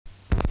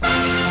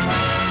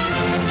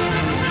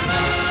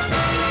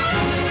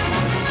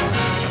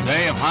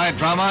high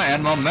drama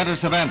and momentous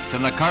events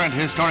in the current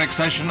historic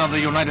session of the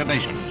United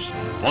Nations.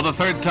 For the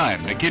third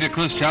time, Nikita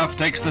Khrushchev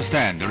takes the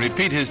stand to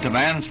repeat his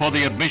demands for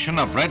the admission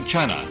of Red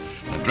China,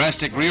 the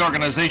drastic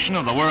reorganization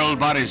of the World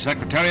Body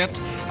Secretariat,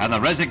 and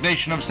the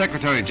resignation of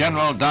Secretary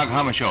General Dag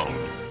Hammarskjöld.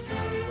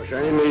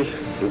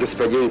 Уважаемый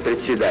господин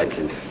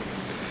председатель,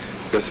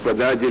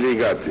 господа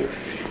делегаты.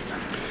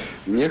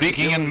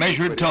 Speaking in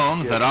measured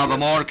tones that are the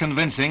more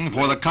convincing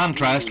for the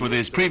contrast with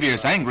his previous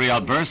angry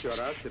outbursts,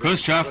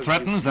 Khrushchev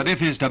threatens that if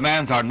his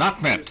demands are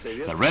not met,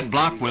 the Red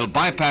Bloc will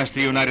bypass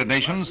the United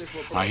Nations,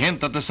 a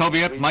hint that the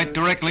Soviet might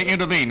directly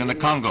intervene in the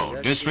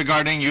Congo,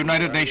 disregarding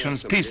United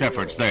Nations peace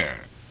efforts there.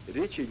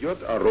 Речь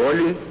идет о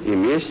роли и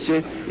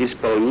месте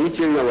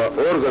исполнительного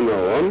органа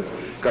ООН,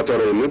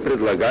 который мы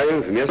предлагаем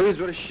вместо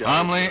извращения.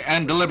 Calmly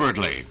and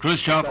deliberately,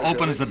 Khrushchev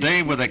opens the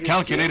day with a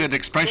calculated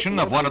expression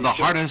of one of the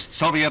hardest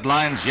Soviet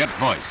lines yet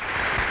voiced.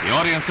 The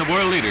audience of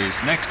world leaders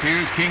next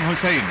hears King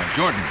Hussein of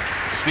Jordan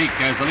speak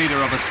as the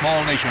leader of a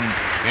small nation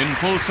in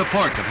full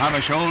support of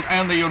Hammarskjöld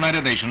and the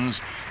United Nations,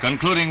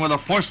 concluding with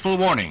a forceful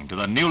warning to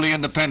the newly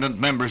independent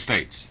member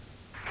states.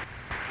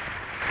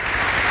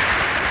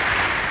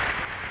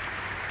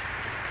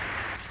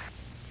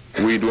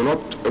 We do not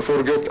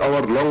forget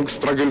our long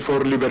struggle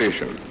for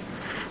liberation,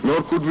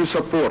 nor could we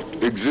support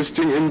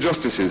existing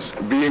injustices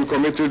being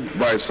committed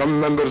by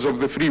some members of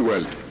the free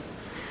world.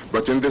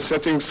 But in the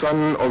setting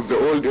sun of the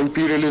old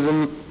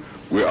imperialism,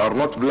 we are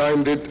not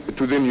blinded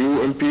to the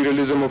new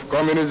imperialism of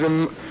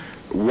communism,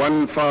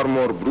 one far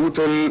more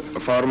brutal,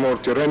 far more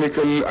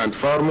tyrannical, and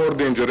far more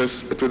dangerous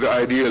to the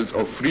ideals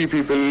of free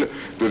people,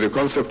 to the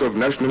concept of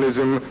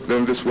nationalism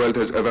than this world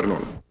has ever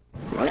known.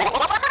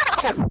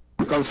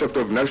 Concept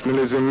of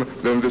nationalism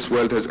than this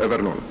world has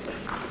ever known.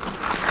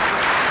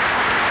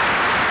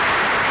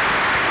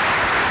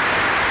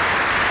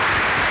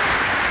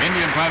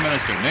 Indian Prime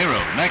Minister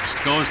Nehru next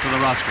goes to the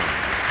rostrum.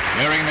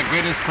 Bearing the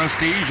greatest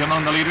prestige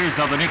among the leaders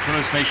of the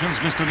neutralist nations,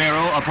 Mr.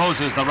 Nehru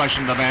opposes the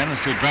Russian demands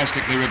to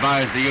drastically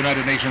revise the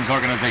United Nations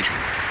organization.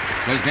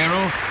 Says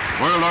Nehru,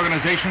 world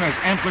organization has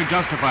amply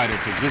justified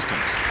its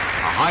existence.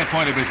 A high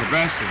point of his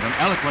address is an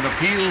eloquent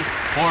appeal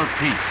for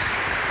peace.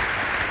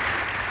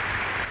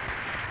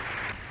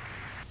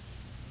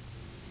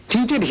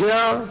 Seated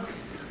here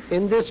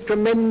in this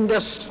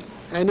tremendous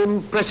and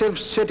impressive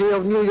city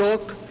of New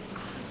York,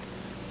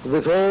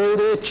 with all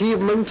the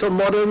achievements of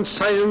modern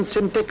science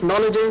and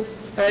technology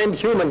and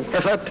human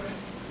effort,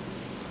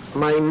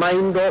 my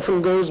mind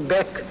often goes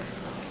back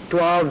to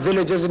our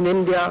villages in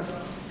India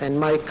and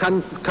my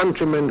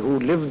countrymen who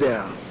live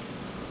there.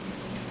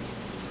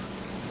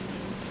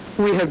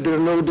 We have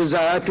no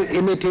desire to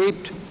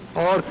imitate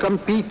or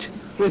compete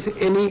with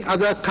any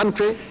other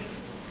country,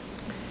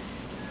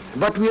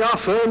 but we are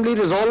firmly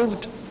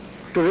resolved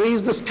to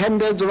raise the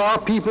standards of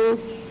our people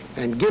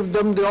and give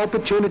them the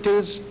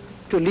opportunities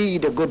to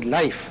lead a good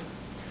life.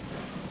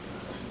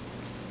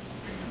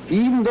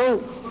 Even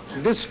though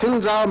this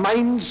fills our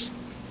minds,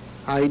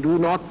 I do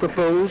not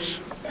propose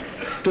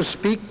to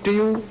speak to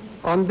you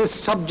on this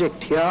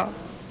subject here,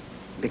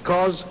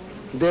 because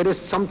there is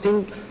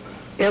something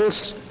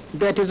else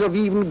that is of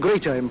even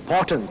greater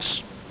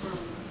importance.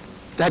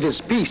 That is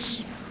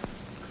peace.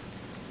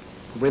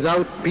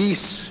 Without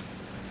peace,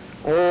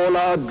 all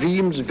our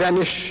dreams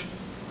vanish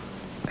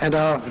and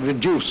are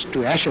reduced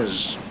to ashes.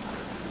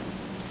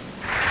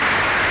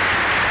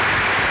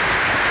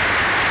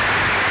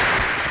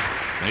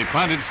 The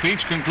planted speech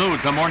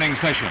concludes the morning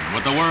session,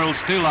 with the world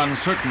still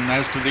uncertain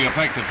as to the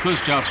effect of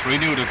Khrushchev's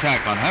renewed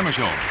attack on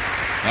Hammarskjöld.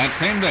 That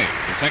same day,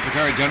 the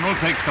Secretary General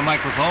takes the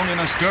microphone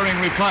in a stirring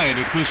reply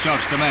to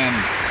Khrushchev's demand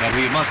that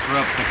he muster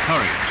up the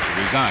courage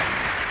to resign.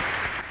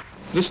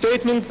 The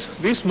statement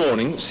this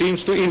morning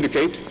seems to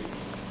indicate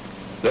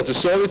that the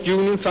Soviet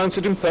Union finds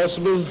it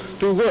impossible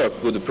to work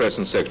with the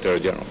present Secretary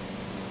General.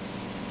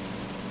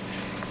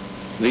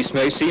 This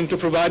may seem to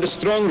provide a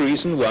strong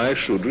reason why I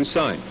should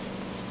resign.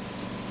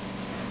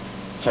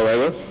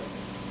 However,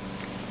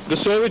 the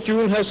Soviet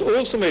Union has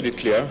also made it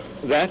clear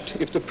that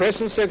if the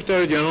present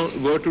Secretary General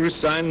were to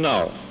resign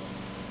now,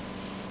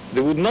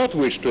 they would not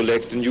wish to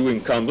elect a new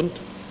incumbent,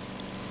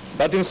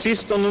 but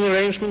insist on an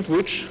arrangement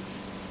which,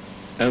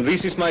 and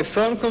this is my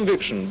firm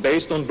conviction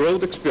based on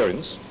broad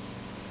experience,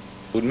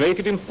 would make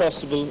it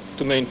impossible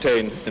to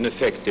maintain an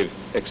effective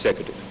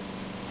executive.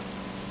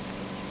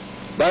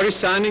 By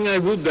resigning, I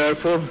would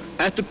therefore,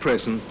 at the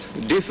present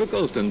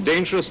difficult and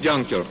dangerous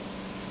juncture,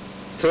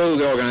 throw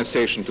the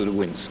organization to the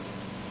winds.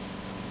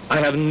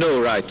 I have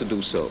no right to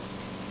do so,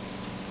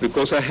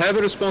 because I have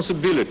a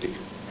responsibility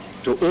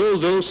to all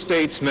those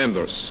states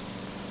members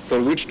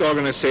for which the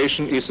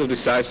organization is of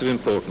decisive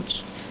importance,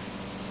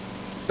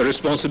 a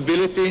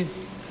responsibility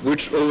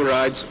which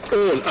overrides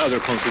all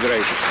other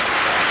considerations.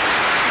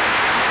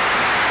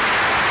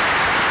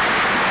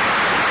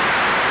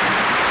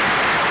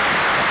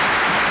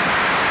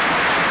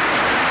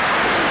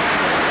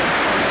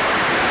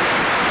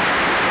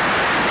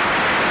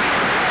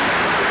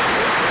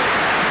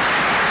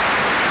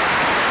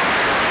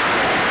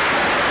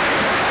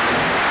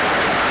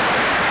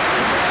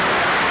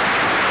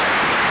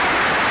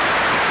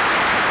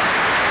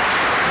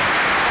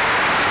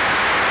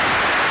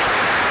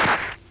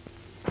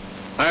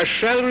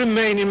 shall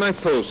remain in my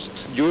post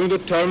during the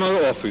term of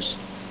office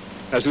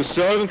as a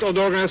servant of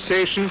the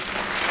organization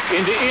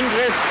in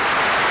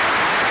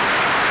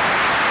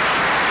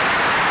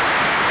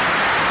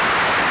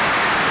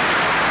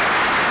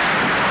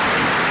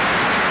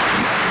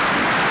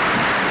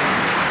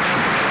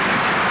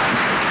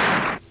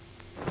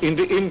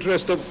the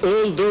interest of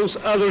all those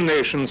other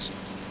nations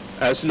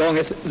as long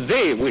as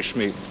they wish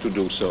me to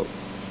do so.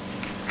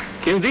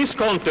 In this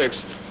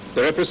context,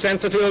 the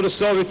representative of the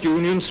Soviet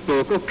Union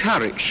spoke of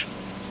courage.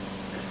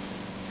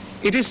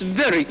 It is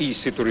very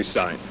easy to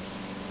resign.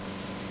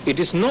 It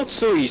is not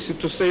so easy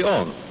to stay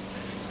on.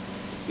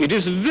 It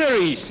is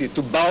very easy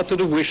to bow to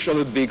the wish of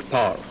a big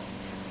power.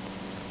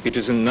 It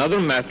is another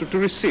matter to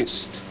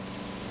resist.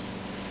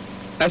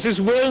 As is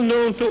well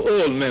known to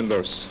all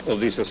members of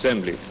this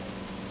assembly,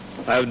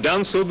 I have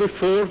done so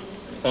before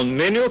on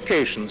many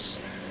occasions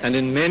and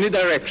in many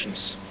directions.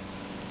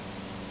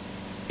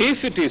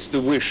 If it is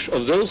the wish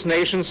of those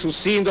nations who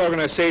see in the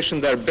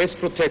organization their best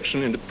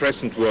protection in the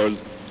present world,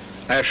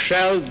 I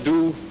shall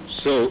do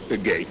so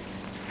again.